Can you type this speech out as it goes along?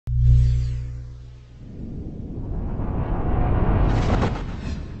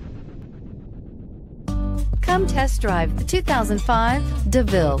Come test drive the 2005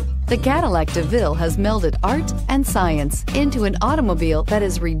 DeVille. The Cadillac DeVille has melded art and science into an automobile that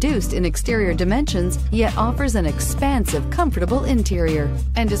is reduced in exterior dimensions, yet offers an expansive, comfortable interior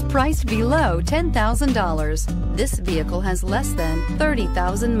and is priced below $10,000. This vehicle has less than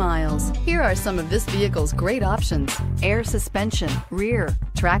 30,000 miles. Here are some of this vehicle's great options: air suspension, rear,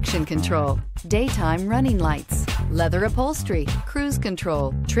 traction control, daytime running lights, leather upholstery, cruise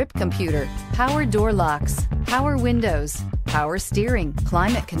control, trip computer, power door locks, power windows, power steering,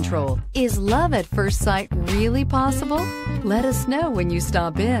 climate control. Is love at first sight really possible? Let us know when you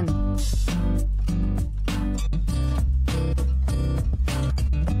stop in.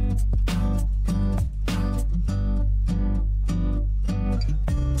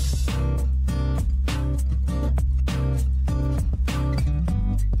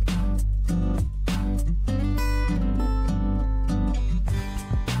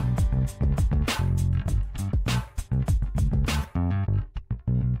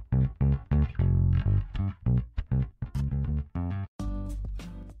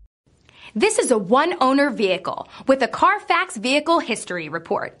 This is a one-owner vehicle with a Carfax Vehicle History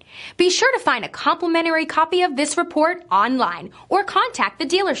Report. Be sure to find a complimentary copy of this report online or contact the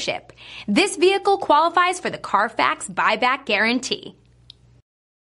dealership. This vehicle qualifies for the Carfax Buyback Guarantee.